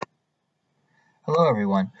Hello,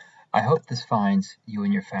 everyone. I hope this finds you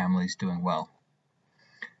and your families doing well.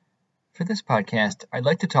 For this podcast, I'd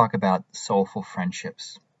like to talk about soulful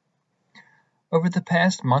friendships. Over the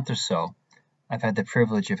past month or so, I've had the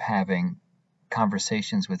privilege of having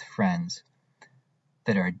conversations with friends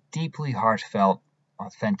that are deeply heartfelt,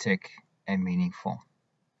 authentic, and meaningful.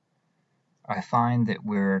 I find that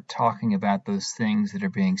we're talking about those things that are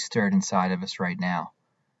being stirred inside of us right now.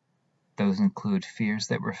 Those include fears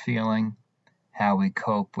that we're feeling, how we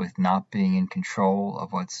cope with not being in control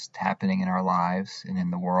of what's happening in our lives and in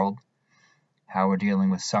the world, how we're dealing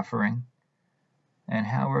with suffering, and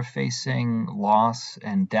how we're facing loss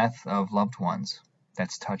and death of loved ones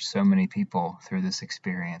that's touched so many people through this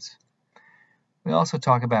experience. We also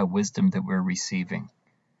talk about wisdom that we're receiving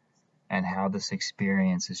and how this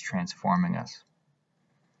experience is transforming us.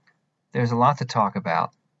 There's a lot to talk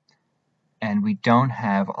about, and we don't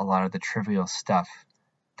have a lot of the trivial stuff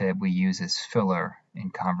that we use as filler in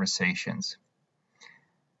conversations.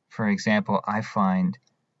 For example, I find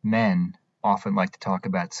men often like to talk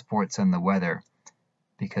about sports and the weather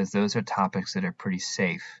because those are topics that are pretty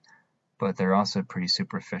safe, but they're also pretty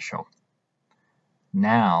superficial.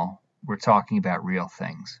 Now we're talking about real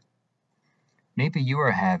things. Maybe you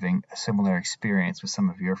are having a similar experience with some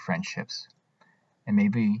of your friendships, and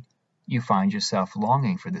maybe you find yourself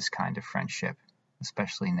longing for this kind of friendship,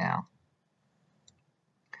 especially now.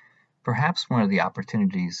 Perhaps one of the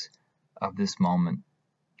opportunities of this moment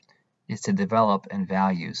is to develop and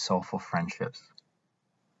value soulful friendships.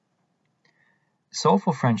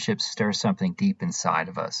 Soulful friendships stir something deep inside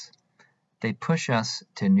of us. They push us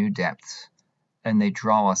to new depths, and they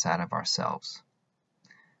draw us out of ourselves.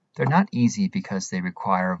 They're not easy because they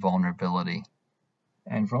require vulnerability,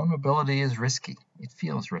 and vulnerability is risky. It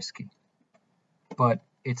feels risky. But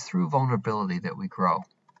it's through vulnerability that we grow.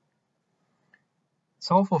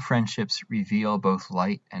 Soulful friendships reveal both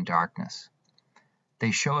light and darkness. They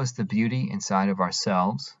show us the beauty inside of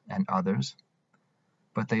ourselves and others,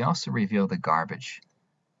 but they also reveal the garbage,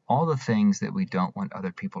 all the things that we don't want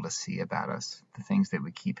other people to see about us, the things that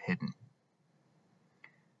we keep hidden.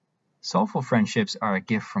 Soulful friendships are a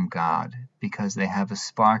gift from God because they have a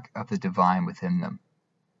spark of the divine within them.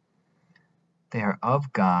 They are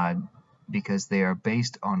of God because they are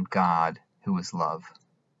based on God, who is love.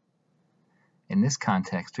 In this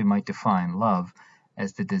context, we might define love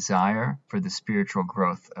as the desire for the spiritual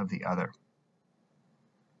growth of the other.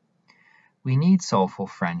 We need soulful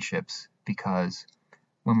friendships because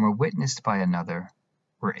when we're witnessed by another,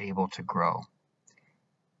 we're able to grow.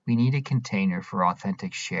 We need a container for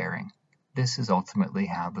authentic sharing. This is ultimately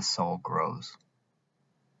how the soul grows.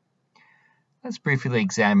 Let's briefly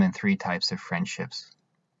examine 3 types of friendships.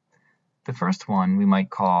 The first one we might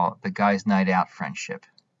call the guys' night out friendship,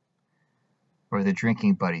 or the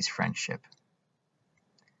drinking buddies friendship.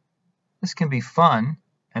 This can be fun,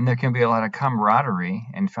 and there can be a lot of camaraderie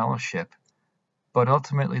and fellowship, but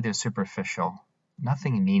ultimately they're superficial.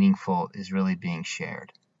 Nothing meaningful is really being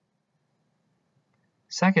shared.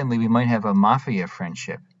 Secondly, we might have a mafia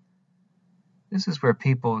friendship. This is where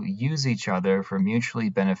people use each other for mutually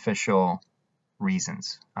beneficial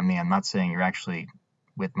reasons. I'm not saying you're actually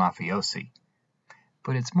with mafiosi,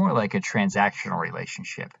 but it's more like a transactional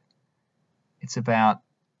relationship. It's about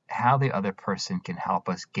how the other person can help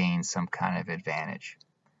us gain some kind of advantage.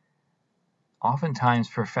 Oftentimes,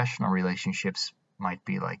 professional relationships might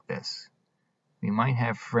be like this. We might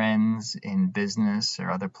have friends in business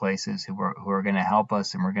or other places who are going to help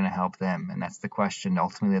us, and we're going to help them. And that's the question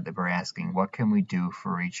ultimately that we're asking. What can we do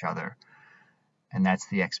for each other? And that's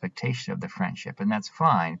the expectation of the friendship. And that's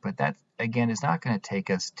fine, but that, again, is not going to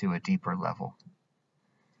take us to a deeper level.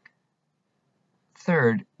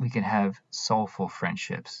 Third, we can have soulful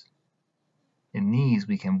friendships. In these,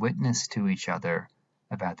 we can witness to each other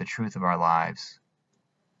about the truth of our lives.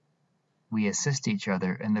 We assist each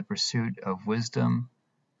other in the pursuit of wisdom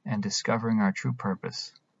and discovering our true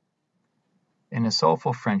purpose. In a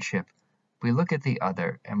soulful friendship, we look at the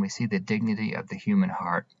other and we see the dignity of the human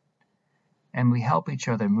heart, and we help each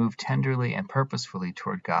other move tenderly and purposefully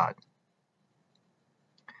toward God.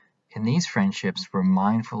 In these friendships, we're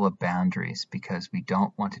mindful of boundaries because we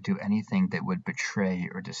don't want to do anything that would betray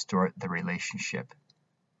or distort the relationship.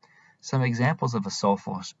 Some examples of a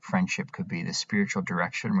soulful friendship could be the spiritual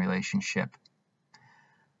direction relationship,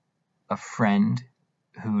 a friend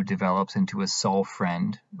who develops into a soul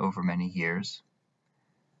friend over many years,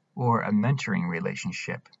 or a mentoring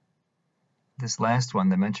relationship. This last one,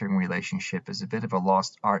 the mentoring relationship, is a bit of a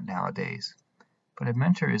lost art nowadays. But a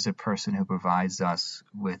mentor is a person who provides us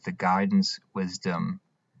with the guidance, wisdom,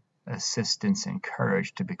 assistance, and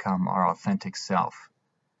courage to become our authentic self.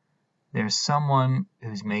 There's someone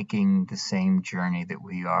who's making the same journey that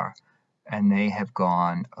we are, and they have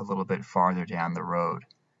gone a little bit farther down the road.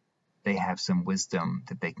 They have some wisdom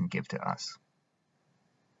that they can give to us.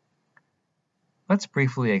 Let's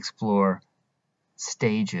briefly explore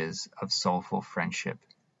stages of soulful friendship.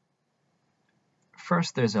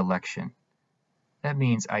 First, there's election. That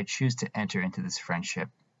means I choose to enter into this friendship.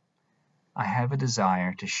 I have a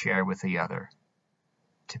desire to share with the other,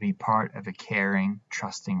 to be part of a caring,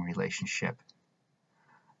 trusting relationship.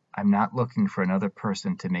 I'm not looking for another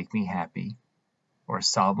person to make me happy, or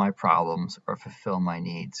solve my problems, or fulfill my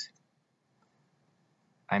needs.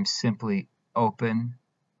 I'm simply open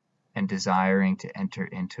and desiring to enter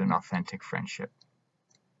into an authentic friendship.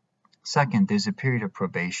 Second, there's a period of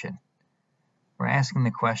probation. We're asking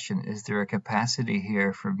the question, is there a capacity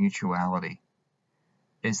here for mutuality?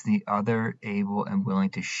 Is the other able and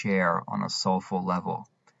willing to share on a soulful level?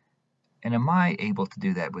 And am I able to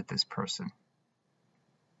do that with this person?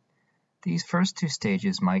 These first two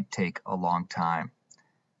stages might take a long time.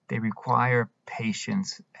 They require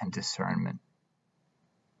patience and discernment.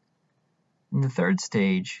 In the third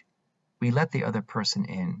stage, we let the other person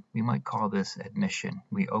in. We might call this admission.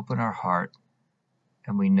 We open our heart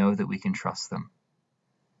and we know that we can trust them.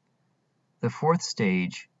 The fourth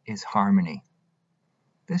stage is harmony.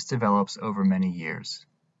 This develops over many years.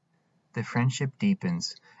 The friendship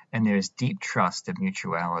deepens and there's deep trust and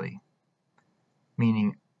mutuality,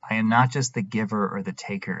 meaning I am not just the giver or the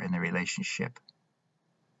taker in the relationship,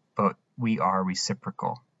 but we are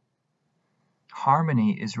reciprocal.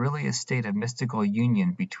 Harmony is really a state of mystical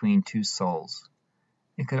union between two souls.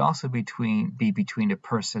 It could also be between a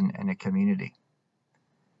person and a community.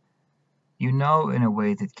 You know in a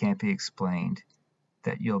way that can't be explained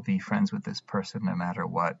that you'll be friends with this person no matter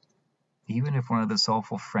what. Even if one of the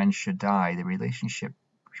soulful friends should die, the relationship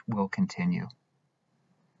will continue.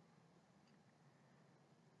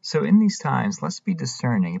 So in these times, let's be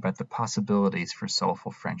discerning about the possibilities for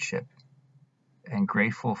soulful friendship and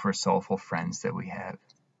grateful for soulful friends that we have.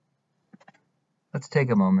 Let's take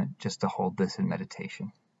a moment just to hold this in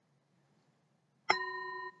meditation.